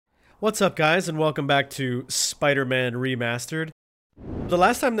What's up, guys, and welcome back to Spider-Man Remastered. The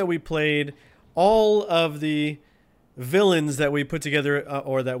last time that we played, all of the villains that we put together,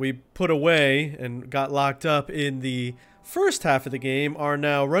 or that we put away and got locked up in the first half of the game are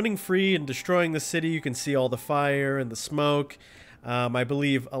now running free and destroying the city. You can see all the fire and the smoke. I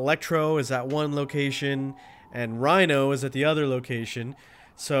believe Electro is at one location, and Rhino is at the other location.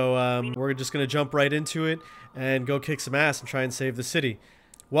 So we're just going to jump right into it and go kick some ass and try and save the city.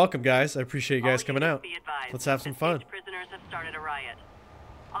 Welcome, guys. I appreciate you guys coming out. Let's have some fun. Prisoners have started a riot.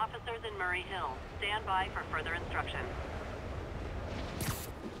 Officers in Murray Hill, stand by for further instruction.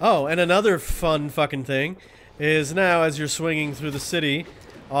 Oh, and another fun fucking thing is now as you're swinging through the city,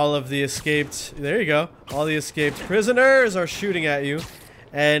 all of the escaped, there you go, all the escaped prisoners are shooting at you,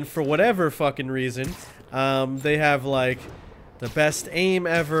 and for whatever fucking reason, they have like the best aim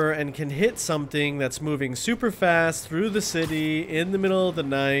ever and can hit something that's moving super fast through the city in the middle of the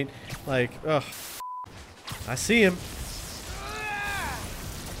night. Like, ugh. I see him.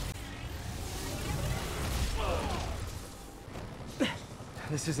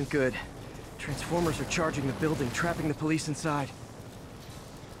 This isn't good. Transformers are charging the building, trapping the police inside.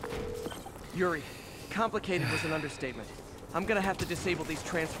 Yuri, complicated was an understatement. I'm gonna have to disable these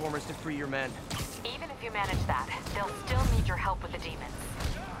transformers to free your men. Even if you manage that, they'll still need your help with the demons.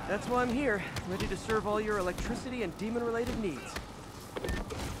 That's why I'm here, ready to serve all your electricity and demon-related needs.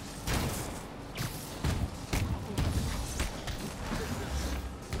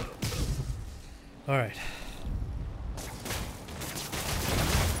 All right.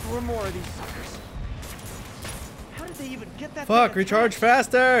 4 more of these suckers. How did they even get that? Fuck, recharge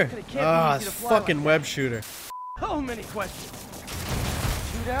faster! Ah, it's fucking web shooter. So many questions.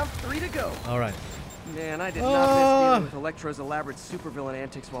 2 down, 3 to go. All right. Man, I did not miss dealing with Electro's elaborate supervillain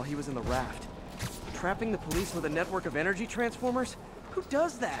antics while he was in the raft. Trapping the police with a network of energy transformers? Who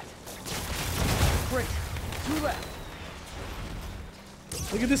does that? Great. 2 left.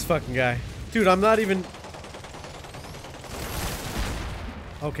 Look at this fucking guy. Dude, I'm not even...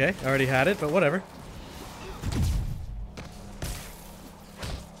 Okay, I already had it, but whatever.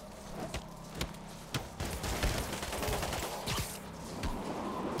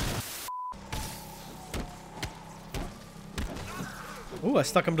 Ooh, I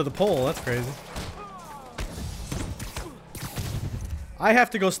stuck him to the pole. That's crazy. I have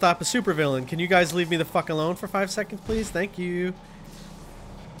to go stop a supervillain. Can you guys leave me the fuck alone for 5 seconds, please? Thank you.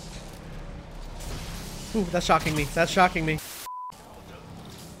 Ooh, that's shocking me. That's shocking me.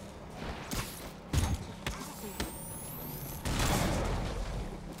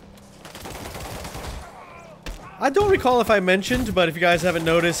 I don't recall if I mentioned, but if you guys haven't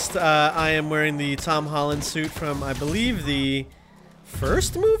noticed, I am wearing the Tom Holland suit from, I believe, the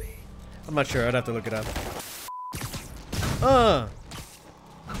first movie? I'm not sure. I'd have to look it up.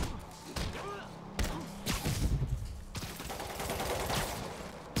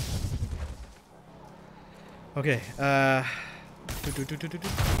 Okay, Only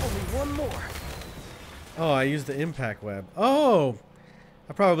 1 more. Oh, I used the impact web. Oh!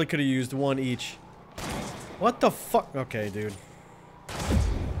 I probably could have used 1 each. What the fuck? Okay, dude.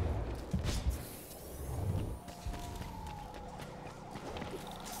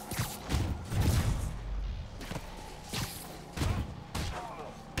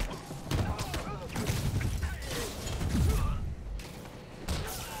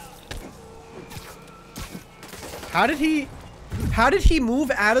 How did he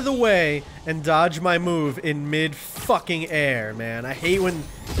move out of the way and dodge my move in mid fucking air, man? I hate when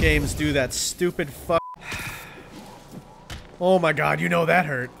games do that stupid fuck. Oh my god, you know that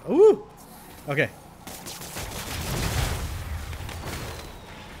hurt. Ooh. Okay.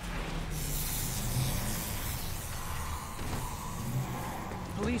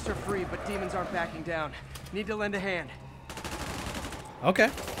 Police are free, but demons aren't backing down. Need to lend a hand. Okay.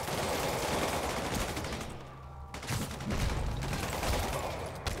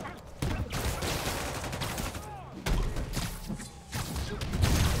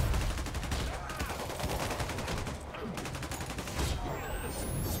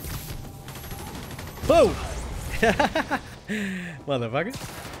 Whoa! Motherfucker.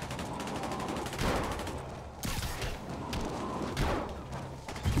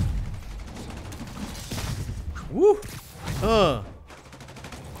 Woo!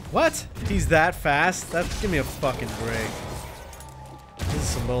 What? He's that fast? Give me a fucking break. This is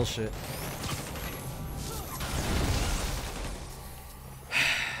some bullshit.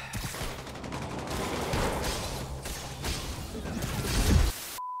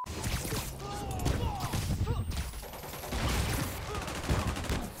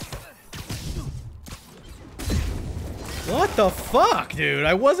 What What the fuck, dude?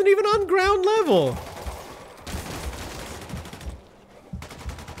 I wasn't even on ground level.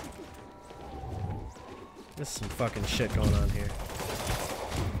 There's some fucking shit going on here.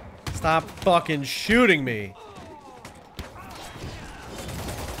 Stop fucking shooting me.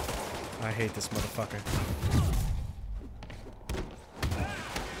 I hate this motherfucker.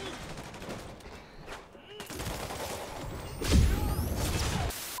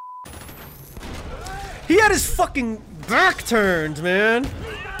 He had his fucking back turned, man.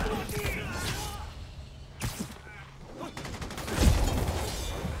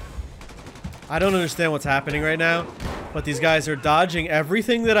 I don't understand what's happening right now, but these guys are dodging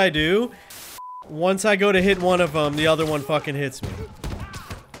everything that I do. Once I go to hit one of them, the other one fucking hits me.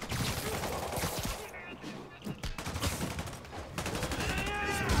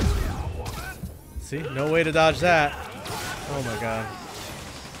 See? No way to dodge that. Oh my god.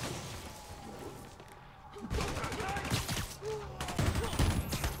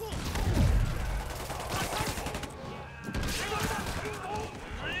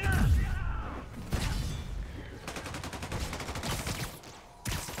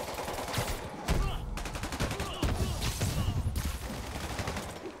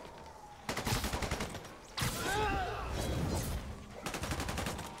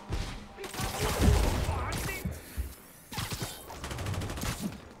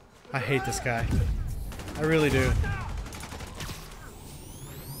 I hate this guy. I really do.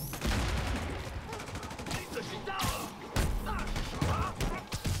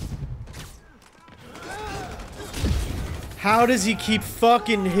 How does he keep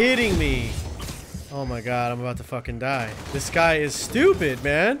fucking hitting me? Oh my god, I'm about to fucking die. This guy is stupid,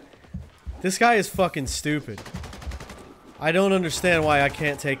 man. This guy is fucking stupid. I don't understand why I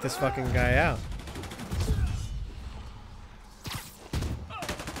can't take this fucking guy out.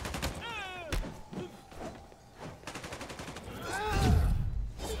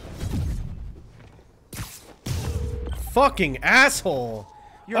 Fucking asshole!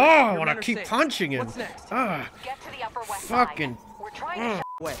 I want to keep punching him. What's next? Get to the Upper West Fucking. Side. We're trying to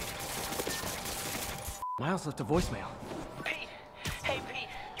Wait. Miles left a voicemail. Pete! Hey, Pete!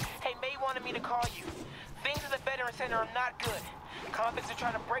 Hey, May wanted me to call you. Things at the Veteran Center are not good. Convicts are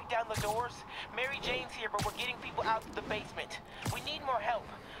trying to break down the doors. Mary Jane's here, but we're getting people out of the basement. We need more help.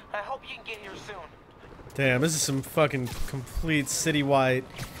 I hope you can get here soon. Damn, this is some fucking complete citywide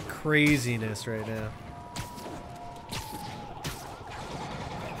craziness right now.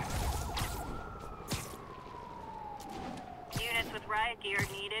 Gear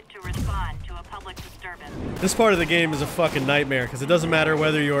needed to respond to a public disturbance. This part of the game is a fucking nightmare because it doesn't matter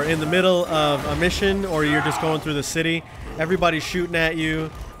whether you're in the middle of a mission or you're just going through the city. Everybody's shooting at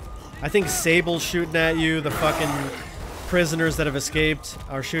you. I think Sable's shooting at you. The fucking prisoners that have escaped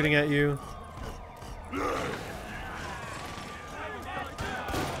are shooting at you.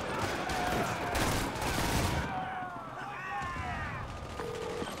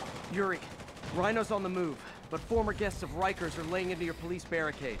 Yuri, Rhino's on the move. But former guests of Rikers are laying into your police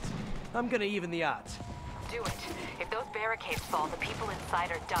barricades. I'm gonna even the odds. do it. If those barricades fall, the people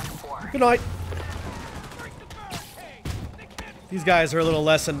inside are done for. Good night. These guys are a little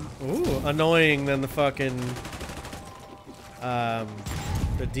less annoying than the fucking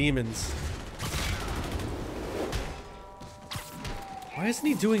the demons. Why isn't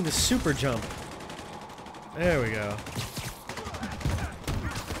he doing the super jump? There we go.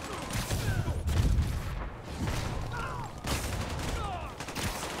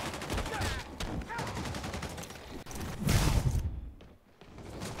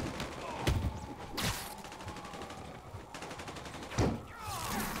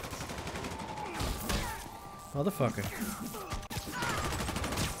 Motherfucker.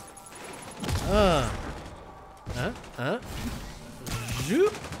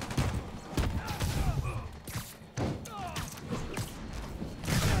 Zoop.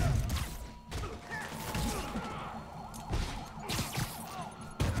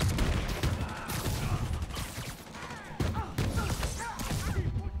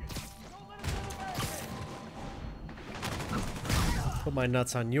 Put my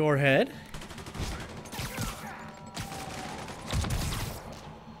nuts on your head.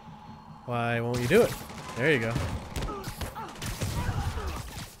 Why won't you do it? There you go.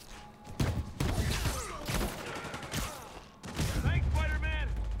 Thanks, Spider-Man.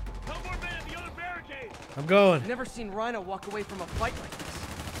 Tell more men at the other barricade. I'm going. I've never seen Rhino walk away from a fight like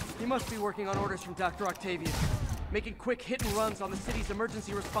this. He must be working on orders from Dr. Octavius, making quick hit and runs on the city's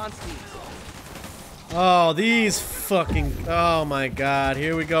emergency response teams. Oh, these fucking... Oh my god.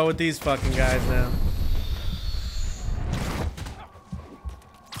 Here we go with these fucking guys now.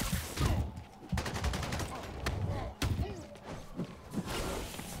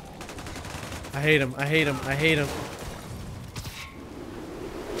 I hate him. I hate him. I hate him.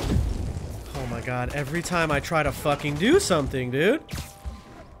 Oh my god. Every time I try to fucking do something, dude.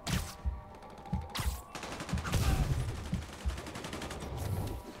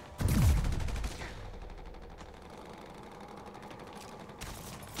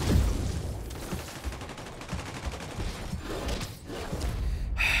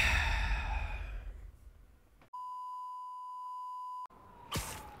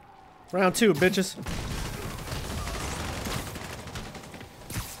 Round 2, bitches.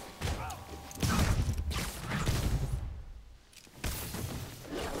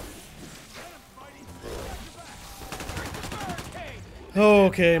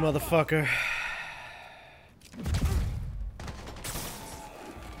 Okay, motherfucker.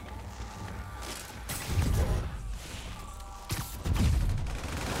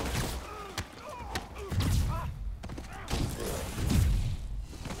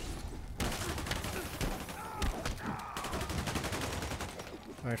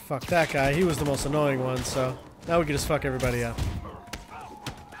 Alright, fuck that guy. He was the most annoying one, so now we can just fuck everybody up.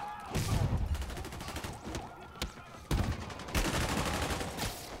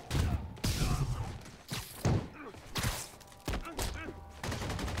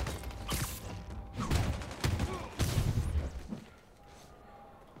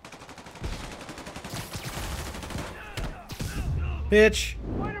 Bitch!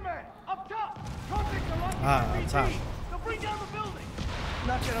 Spider-Man! Up top! Convicts are locked in Ah, the up top. BT. They'll bring down the building!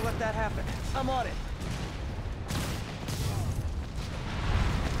 Not gonna let that happen. I'm on it.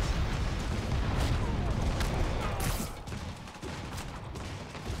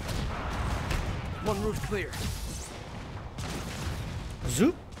 One roof clear.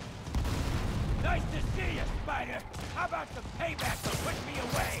 Zoop! Nice to see you, Spider! How about some payback for putting me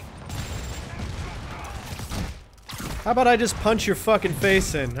away? How about I just punch your fucking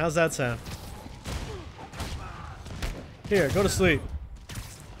face in? How's that sound? Here, go to sleep.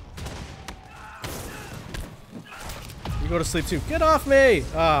 You go to sleep too. Get off me!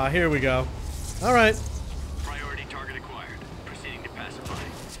 Ah, here we go. Alright. Priority target acquired. Proceeding to pacify.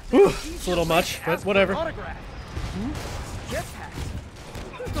 Whew, it's a little much, but whatever. Autograph.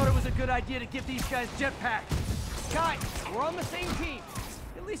 Jetpacks. I thought it was a good idea to give these guys jetpacks. Guys, we're on the same team.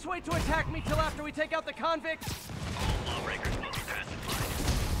 At least wait to attack me till after we take out the convicts. All lawbreakers will be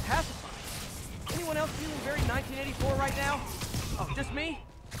pacified. Pacified. Anyone else feeling very 1984 right now? Oh, just me?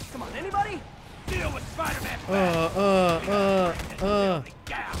 Come on, anybody? Deal with Spider-Man!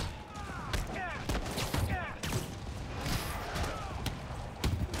 Down.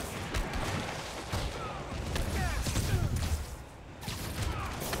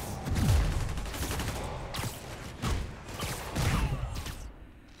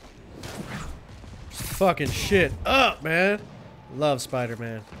 Fucking shit up, man. Love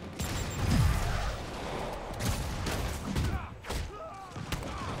Spider-Man.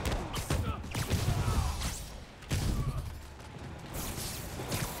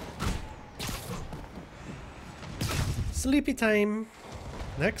 Sleepy time.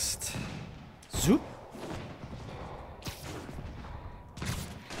 Next. Zoop.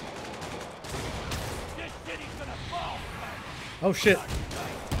 This city's gonna fall! Oh shit.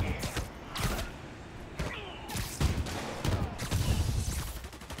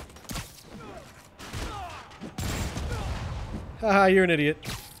 Haha, you're an idiot.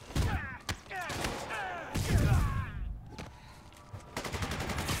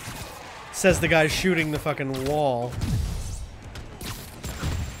 Says the guy shooting the fucking wall.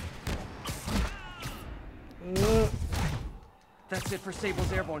 That's it for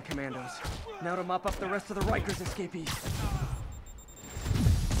Sable's airborne commandos. Now to mop up the rest of the Rikers escapees.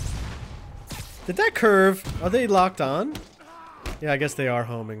 Did that curve? Are they locked on? Yeah, I guess they are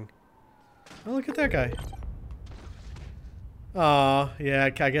homing. Oh, look at that guy. Aw, yeah,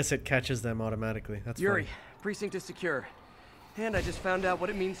 I guess it catches them automatically. That's Yuri, funny. precinct is secure. And I just found out what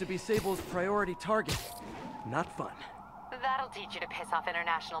it means to be Sable's priority target. Not fun. That'll teach you to piss off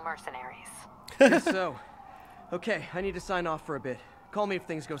international mercenaries. Guess so. Okay, I need to sign off for a bit. Call me if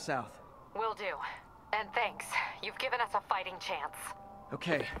things go south. Will do. And thanks. You've given us a fighting chance.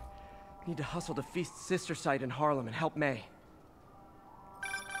 Okay. Need to hustle to Feast's sister site in Harlem and help May.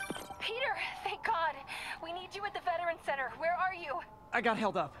 Peter, thank God. We need you at the Veterans Center. Where are you? I got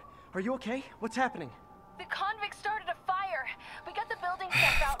held up. Are you okay? What's happening? The convicts started a fire. We got the building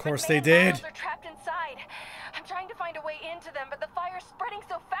stuff out. Of course but they May and did. Miles are trapped inside. I'm trying to find a way into them, but the fire's spreading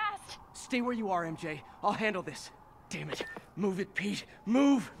so fast. Stay where you are, MJ. I'll handle this. Damn it. Move it, Pete.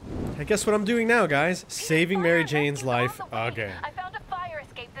 Move! I guess what I'm doing now, guys. Saving Fire Mary rescue's Jane's on life the way. again. I found a fire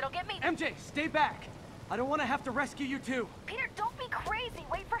escape that'll get me. MJ, stay back! I don't want to have to rescue you too. Peter, don't be crazy.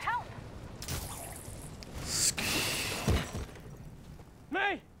 Wait for help.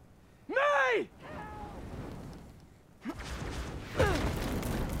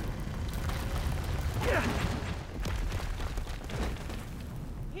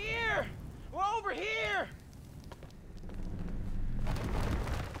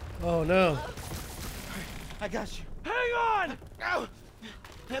 Oh no. I got you. Hang on! Ow!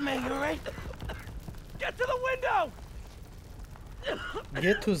 Hey, man, you alright? Get to the window!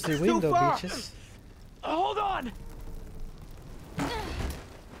 Get to the Too window, far. bitches. Hold on!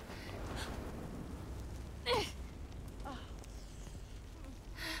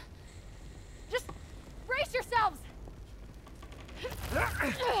 Just brace yourselves!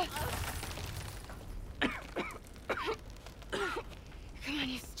 Come on,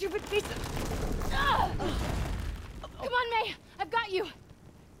 you stupid piece of... Come on, May! I've got you!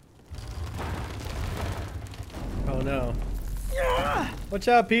 Oh no. Watch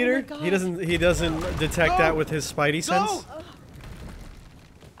out, Peter. God. He doesn't detect that with his spidey sense.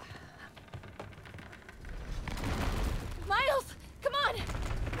 Miles! Come on!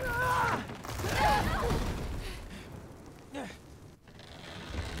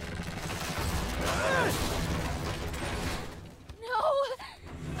 No!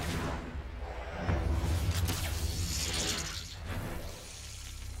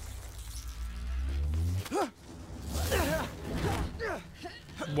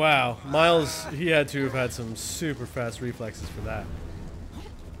 Wow, Miles, he had to have had some super fast reflexes for that.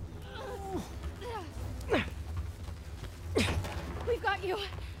 We've got you.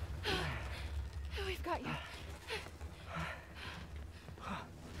 We've got you.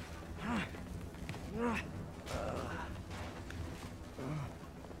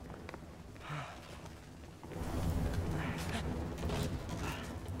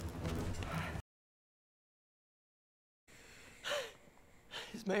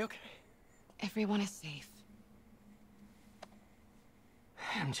 Is May okay? Everyone is safe.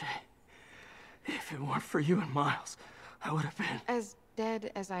 MJ, if it weren't for you and Miles, I would have been... As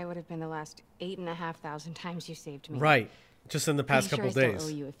dead as I would have been the last 8,500 times you saved me. Right, just in the past Pretty couple sure I days.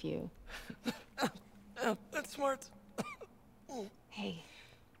 still owe you a few. That's smart. Hey.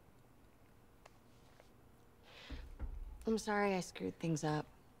 I'm sorry I screwed things up.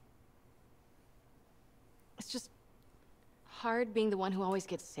 It's just hard being the one who always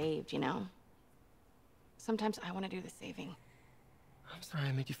gets saved, you know? Sometimes I want to do the saving. I'm sorry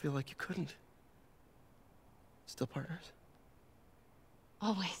I made you feel like you couldn't. Still partners?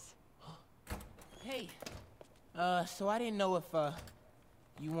 Always. Hey. So I didn't know if,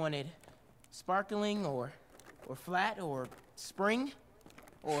 you wanted sparkling or flat or spring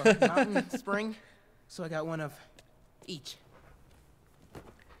or mountain spring. So I got one of each.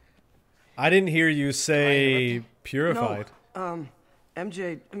 I didn't hear you say purified. No,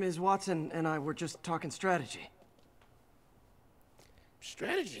 MJ, Ms. Watson and I were just talking strategy.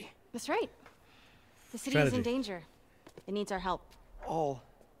 Strategy? That's right. The city is Strategy. in danger. It needs our help. All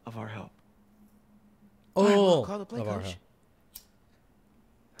of our help. All Call the play of our coach.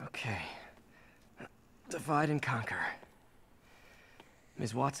 help. Okay. Divide and conquer.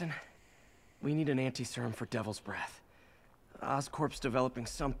 Ms. Watson, we need an anti-serum for Devil's Breath. Oscorp's developing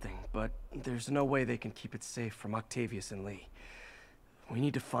something, but there's no way they can keep it safe from Octavius and Lee. We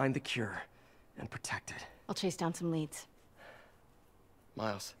need to find the cure and protect it. I'll chase down some leads.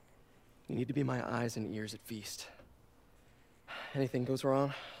 Miles, you need to be my eyes and ears at Feast. Anything goes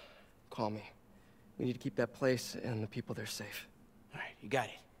wrong, call me. We need to keep that place and the people there safe. All right, you got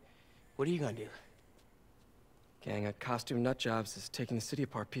it. What are you gonna do? Gang of costume nut jobs is taking the city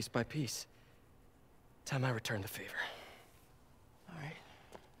apart piece by piece. Time I return the favor. All right.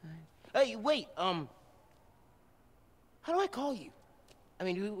 Hey, wait, how do I call you? I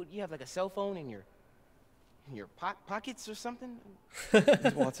mean, you have like a cell phone in your pockets or something?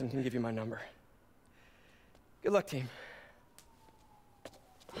 Ms. Watson can give you my number. Good luck, team.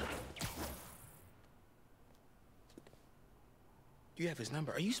 You have his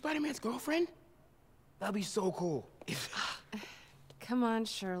number. Are you Spider-Man's girlfriend? That'd be so cool. Come on,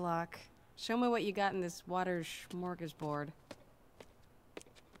 Sherlock. Show me what you got in this water smorgasbord.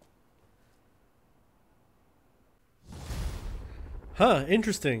 Huh,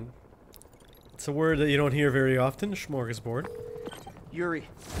 interesting. It's a word that you don't hear very often, smorgasbord. Yuri,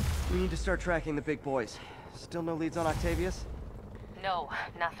 we need to start tracking the big boys. Still no leads on Octavius? No,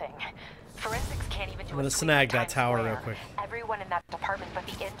 nothing. Forensics can't even do I'm gonna a sweep snag of that Times tower Square. real quick. Everyone in that department but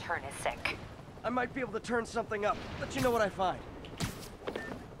the intern is sick. I might be able to turn something up. Let you know what I find.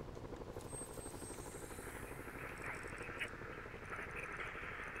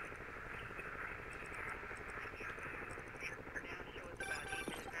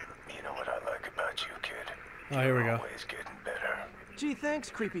 You know what I like about you, kid? Oh, here we go. Always getting better. Gee, thanks,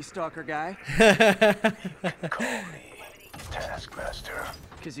 creepy stalker guy. Call me Taskmaster.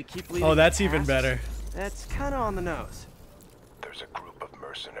 Because you keep leaving Oh, that's me even tasks? better. That's kind of on the nose. There's a group of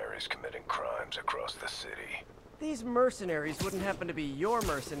mercenaries committing crimes across the city. These mercenaries wouldn't happen to be your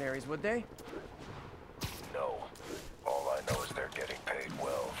mercenaries, would they? No. All I know is they're getting paid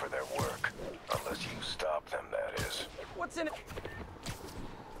well for their work. Unless you stop them, that is. What's in it?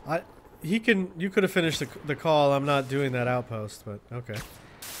 You could have finished the call. I'm not doing that outpost, but okay.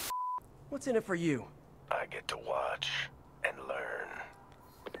 What's in it for you? I get to watch and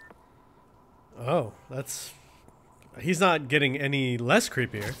learn. Oh, that's... He's not getting any less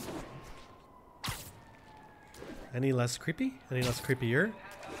creepier. Any less creepy? Any less creepier?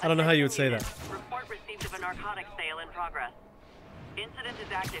 I don't know how you would say that. Report received of a narcotics sale in progress. Incident is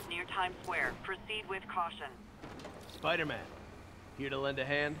active near Times Square. Proceed with caution. Spider-Man, here to lend a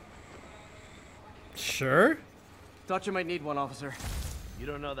hand? Sure. Thought you might need one, officer. You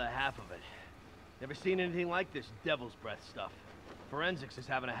don't know the half of it. Never seen anything like this devil's breath stuff. Forensics is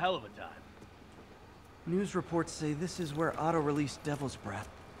having a hell of a time. News reports say this is where Otto released Devil's Breath.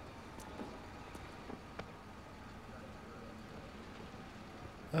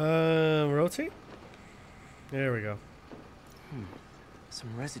 Rotate? There we go.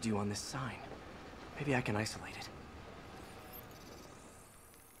 Some residue on this sign. Maybe I can isolate it.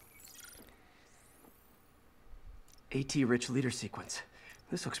 AT-rich leader sequence.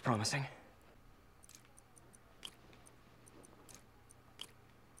 This looks promising.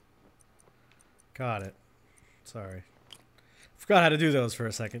 Got it. Sorry. Forgot how to do those for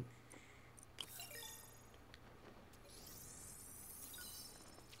a second.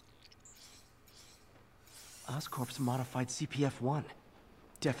 Oscorp's modified CPF-1.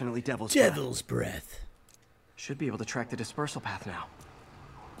 Definitely Devil's Breath. Should be able to track the dispersal path now.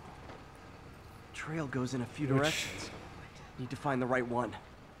 Trail goes in a few directions. Need to find the right one.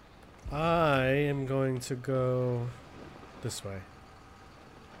 I am going to go this way.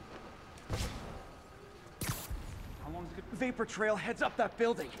 Vapor trail heads up that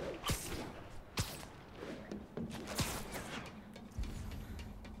building.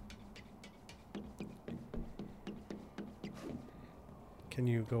 Can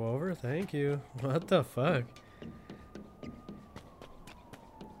you go over? Thank you. What the fuck?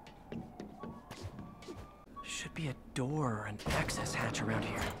 Should be a door or an access hatch around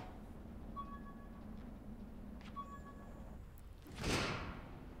here.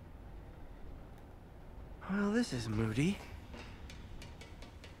 Well, this is moody.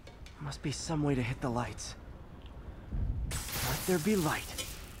 Must be some way to hit the lights. Let there be light.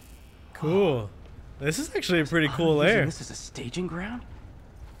 Cool. This is actually a pretty cool Using lair. this as a staging ground?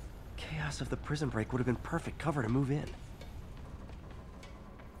 Chaos of the prison break would have been perfect cover to move in.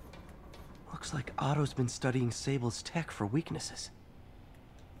 Looks like Otto's been studying Sable's tech for weaknesses.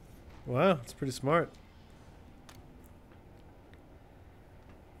 Wow, it's pretty smart.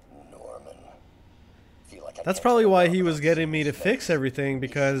 Norman. Feel like That's probably why he was getting me to fix everything,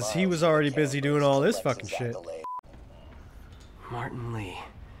 because he was already busy doing all this fucking shit. Martin Lee.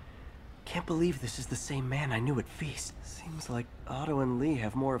 Can't believe this is the same man I knew at Feast. Seems like Otto and Lee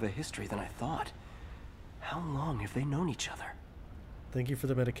have more of a history than I thought. How long have they known each other? Thank you for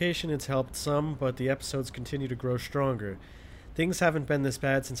the medication. It's helped some, but the episodes continue to grow stronger. Things haven't been this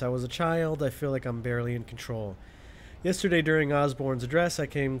bad since I was a child. I feel like I'm barely in control. Yesterday during Osborn's address, I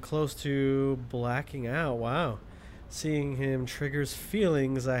came close to blacking out. Wow. Seeing him triggers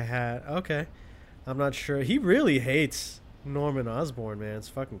feelings I had. Okay. I'm not sure. He really hates Norman Osborn, man. It's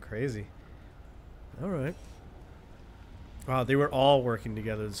fucking crazy. Alright. Wow, they were all working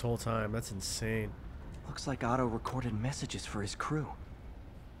together this whole time. That's insane. Looks like Otto recorded messages for his crew.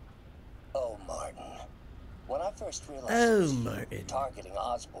 Oh, Martin. When I first realized Oh, he was Martin. targeting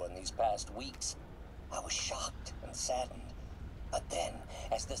Osborn these past weeks, I was shocked and saddened. But then,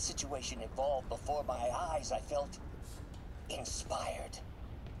 as the situation evolved before my eyes, I felt inspired.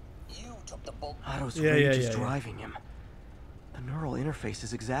 You took the bulk. Otto's Yeah, rage yeah, is yeah. driving him. The neural interface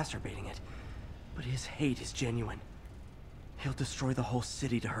is exacerbating it, but his hate is genuine. He'll destroy the whole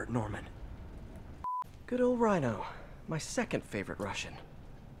city to hurt Norman. Good old Rhino, my second favorite Russian.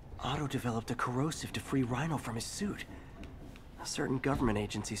 Otto developed a corrosive to free Rhino from his suit. A certain government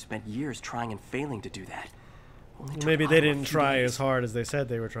agency spent years trying and failing to do that. Only took Maybe Otto they a didn't few try days. as hard as they said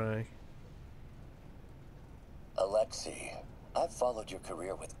they were trying. Alexei, I've followed your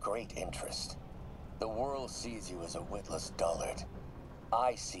career with great interest. The world sees you as a witless dullard.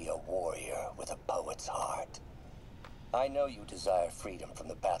 I see a warrior with a poet's heart. I know you desire freedom from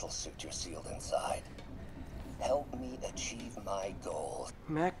the battlesuit you're sealed inside. Help me achieve my goal.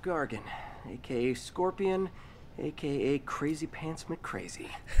 Mac Gargan, aka Scorpion, aka Crazy Pants McCrazy.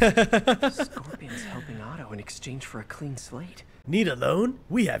 Scorpion's helping Otto in exchange for a clean slate. Need a loan?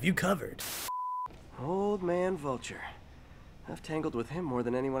 We have you covered. Old man Vulture. I've tangled with him more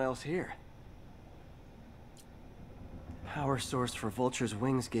than anyone else here. Power source for Vulture's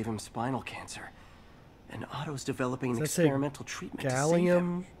wings gave him spinal cancer. And Otto's developing an Does that say experimental treatment to save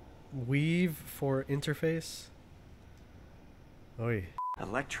him. Gallium weave for interface? Oi.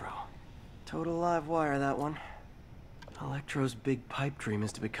 Electro. Total live wire, that one. Electro's big pipe dream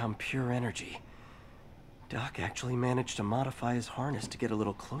is to become pure energy. Doc actually managed to modify his harness to get a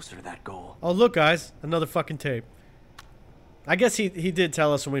little closer to that goal. Oh, look, guys. Another fucking tape. I guess he did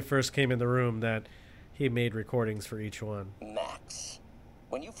tell us when we first came in the room that he made recordings for each one. Max,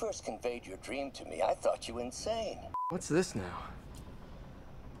 when you first conveyed your dream to me, I thought you insane. What's this now?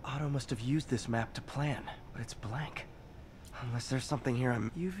 Otto must have used this map to plan, but it's blank. Unless there's something here on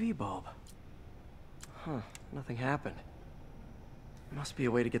UV bulb. Huh, nothing happened. Must be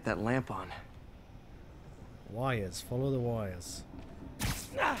a way to get that lamp on. Wires. Follow the wires.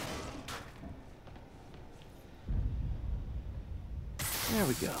 There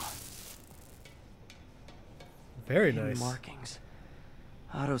we go. Very Hidden nice. markings.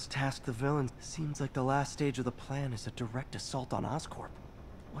 Otto's tasked the villains. Seems like the last stage of the plan is a direct assault on Oscorp.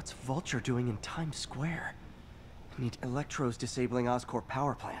 What's Vulture doing in Times Square? Need Electro's disabling Oscorp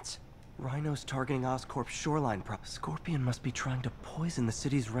power plants. Rhino's targeting Oscorp's shoreline Scorpion must be trying to poison the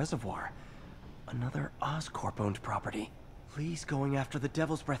city's reservoir. Another Oscorp-owned property. Lee's going after the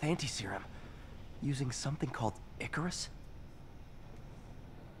Devil's Breath anti-serum. Using something called Icarus?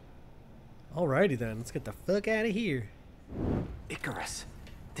 Alrighty then, let's get the fuck out of here. Icarus.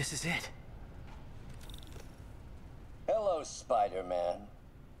 This is it. Hello, Spider-Man.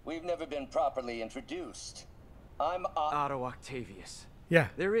 We've never been properly introduced. I'm Otto Octavius. Yeah.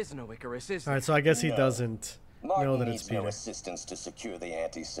 There is no Icarus, is there? Alright, so I guess he doesn't Martin know that needs it's no Peter. assistance to secure the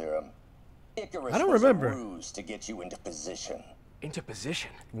anti-serum. Icarus I don't was remember. a ruse to get you into position. Into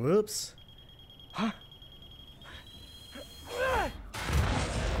position? Whoops. Huh?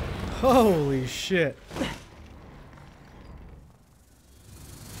 Holy shit.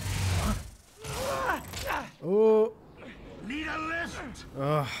 Oh. Need a lift?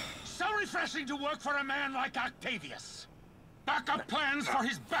 Ugh. So refreshing to work for a man like Octavius. Backup plans for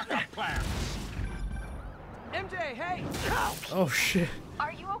his backup plans. MJ, hey! Oh shit.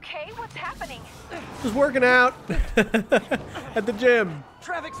 Are you okay? What's happening? Just working out at the gym.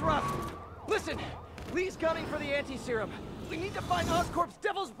 Traffic's rough. Listen, Lee's gunning for the anti-serum. We need to find Oscorp's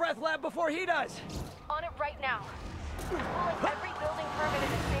Devil's Breath lab before he does. On it right now. Pull up every building permit in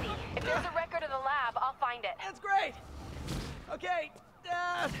the city. If there's a record of the lab, I'll find it. That's great. Okay,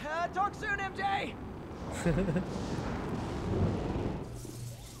 talk soon, MJ.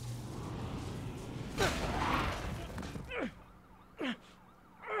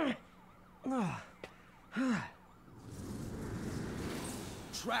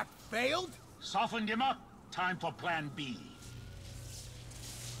 Trap failed? Softened him up. Time for plan B.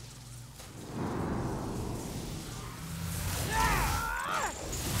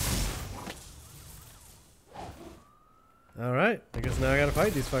 Alright, I guess now I gotta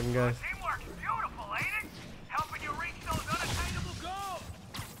fight these fucking guys. Teamwork's beautiful, ain't it? Helping you reach those unattainable goals.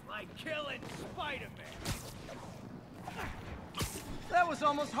 Like killing Spider-Man. That was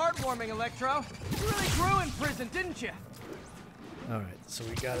almost heartwarming, Electro. You really grew in prison, didn't you? Alright, so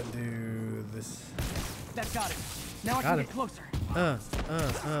we gotta do this. That got it. Now I Got can it. get closer.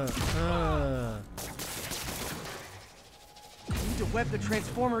 Need to web the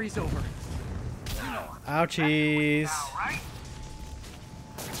transformer he's over. Ouchies.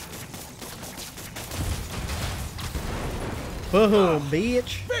 Boom,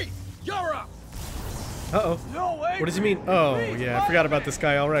 bitch. Pete, you're up. Uh-oh. No way. What does he mean? Oh, yeah, I forgot about this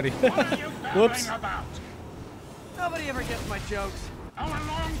guy already. What are you Whoops. babbling about? Nobody ever gets my jokes. Our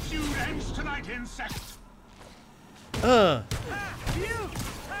long feud ends tonight, insect. Thought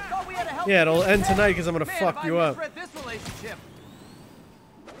we had a help. Yeah, it'll end tonight because I'm gonna Man, fuck have you I up. misread this relationship.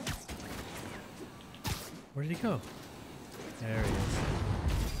 Where did he go? There he is.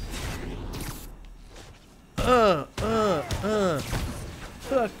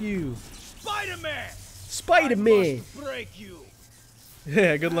 Fuck you. Spider-Man. Spider-Man. Break you.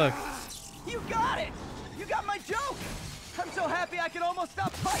 Yeah, good luck. You got it. You got my joke. I'm so happy I can almost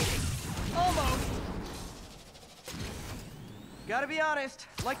stop fighting. Almost. Gotta be honest.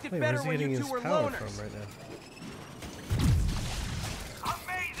 Liked it Wait, better where's he when getting you his two were power loners. from right now?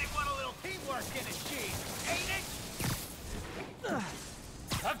 Amazing what a little teamwork can achieve, ain't it?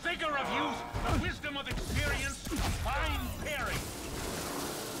 The vigor of youth, the wisdom of experience, fine pairing.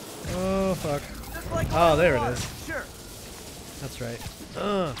 Oh, fuck. Just like Oh, there it water. is. Sure. That's right.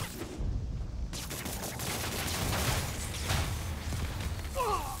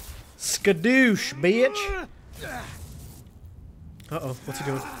 Skadoosh, bitch. Uh-oh, what's he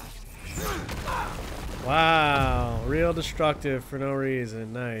doing? Wow, real destructive for no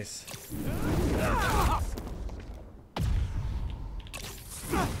reason. Nice.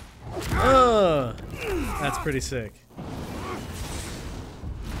 That's pretty sick.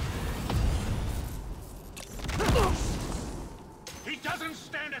 He doesn't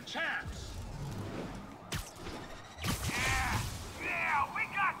stand a chance. Yeah, we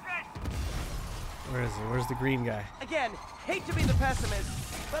got this. Where is he? Where's the green guy? Again, hate to be the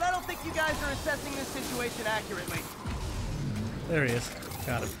pessimist, but I don't think you guys are assessing this situation accurately. There he is.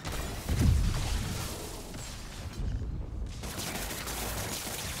 Got him.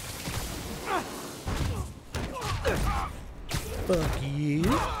 Fuck you.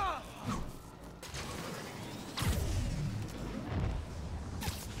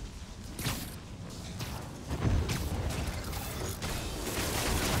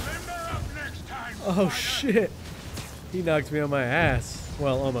 Oh shit! He knocked me on my ass.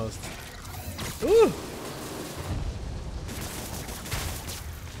 Well, almost. Ooh!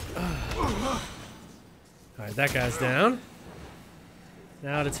 Alright, that guy's down.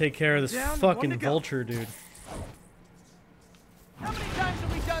 Now to take care of this fucking vulture dude. How many times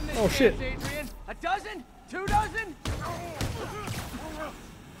have we done this, oh shit! Adrian? A dozen? 2 dozen?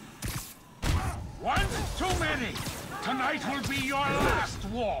 One's too many. Tonight will be your last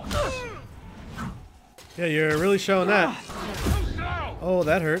waltz. Yeah, you're really showing that. Oh,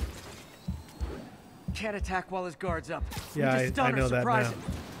 that hurt. Can't attack while his guard's up. Yeah, I know that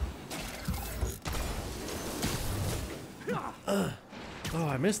now. Oh,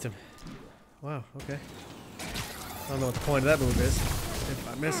 I missed him. Wow, okay. I don't know what the point of that move is. If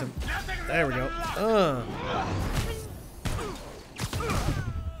I miss him. There we go.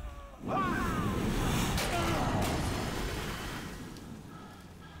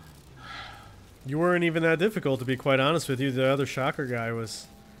 You weren't even that difficult, to be quite honest with you. The other shocker guy was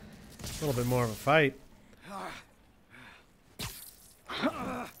a little bit more of a fight.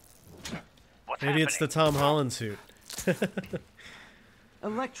 Maybe it's the Tom Holland suit.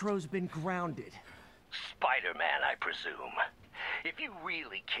 Electro's been grounded. Spider-Man, I presume. If you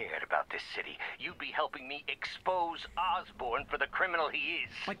really cared about this city, you'd be helping me expose Osborn for the criminal he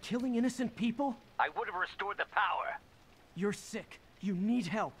is. By killing innocent people? I would have restored the power. You're sick. You need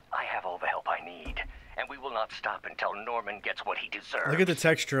help. I have all the help I need, and we will not stop until Norman gets what he deserves. Look at the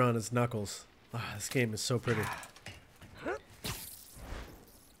texture on his knuckles. Oh, this game is so pretty.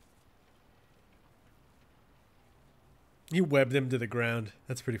 You webbed him to the ground.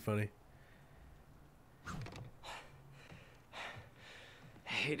 That's pretty funny.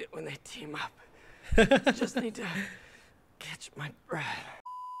 I hate it when they team up. I just need to catch my breath.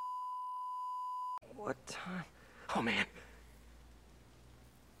 What time? Oh, man.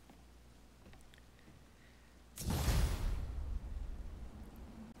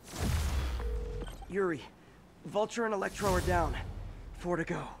 Yuri, Vulture and Electro are down. 4 to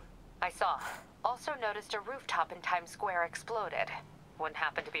go. I saw. Also noticed a rooftop in Times Square exploded. Wouldn't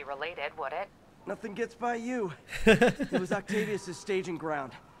happen to be related, would it? Nothing gets by you. It was Octavius' staging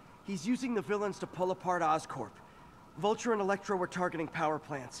ground. He's using the villains to pull apart Oscorp. Vulture and Electro were targeting power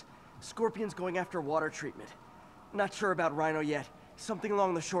plants. Scorpion's going after water treatment. Not sure about Rhino yet. Something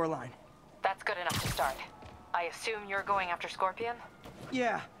along the shoreline. That's good enough to start. I assume you're going after Scorpion?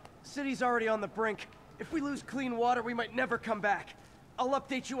 Yeah. City's already on the brink. If we lose clean water, we might never come back. I'll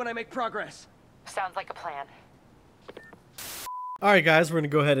update you when I make progress. Sounds like a plan. Alright guys, we're going to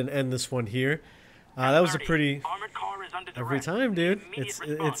go ahead and end this one here. That was a pretty... Every time, dude.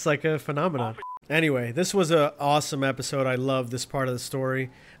 It's like a phenomenon. Anyway, this was an awesome episode. I love this part of the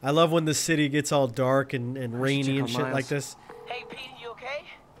story. I love when the city gets all dark and rainy and shit like this. Hey, Pete, you okay?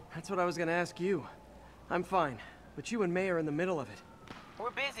 That's what I was gonna ask you. I'm fine, but you and May are in the middle of it.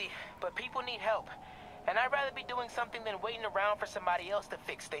 We're busy, but people need help. And I'd rather be doing something than waiting around for somebody else to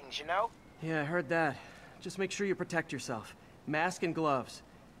fix things, you know? Yeah, I heard that. Just make sure you protect yourself. Mask and gloves.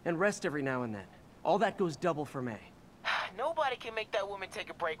 And rest every now and then. All that goes double for May. Nobody can make that woman take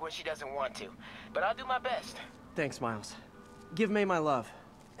a break when she doesn't want to. But I'll do my best. Thanks, Miles. Give May my love.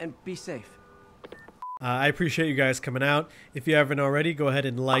 And be safe. I appreciate you guys coming out. If you haven't already, go ahead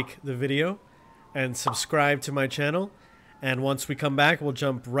and like the video and subscribe to my channel. And once we come back, we'll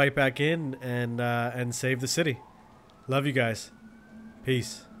jump right back in and save the city. Love you guys.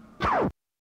 Peace.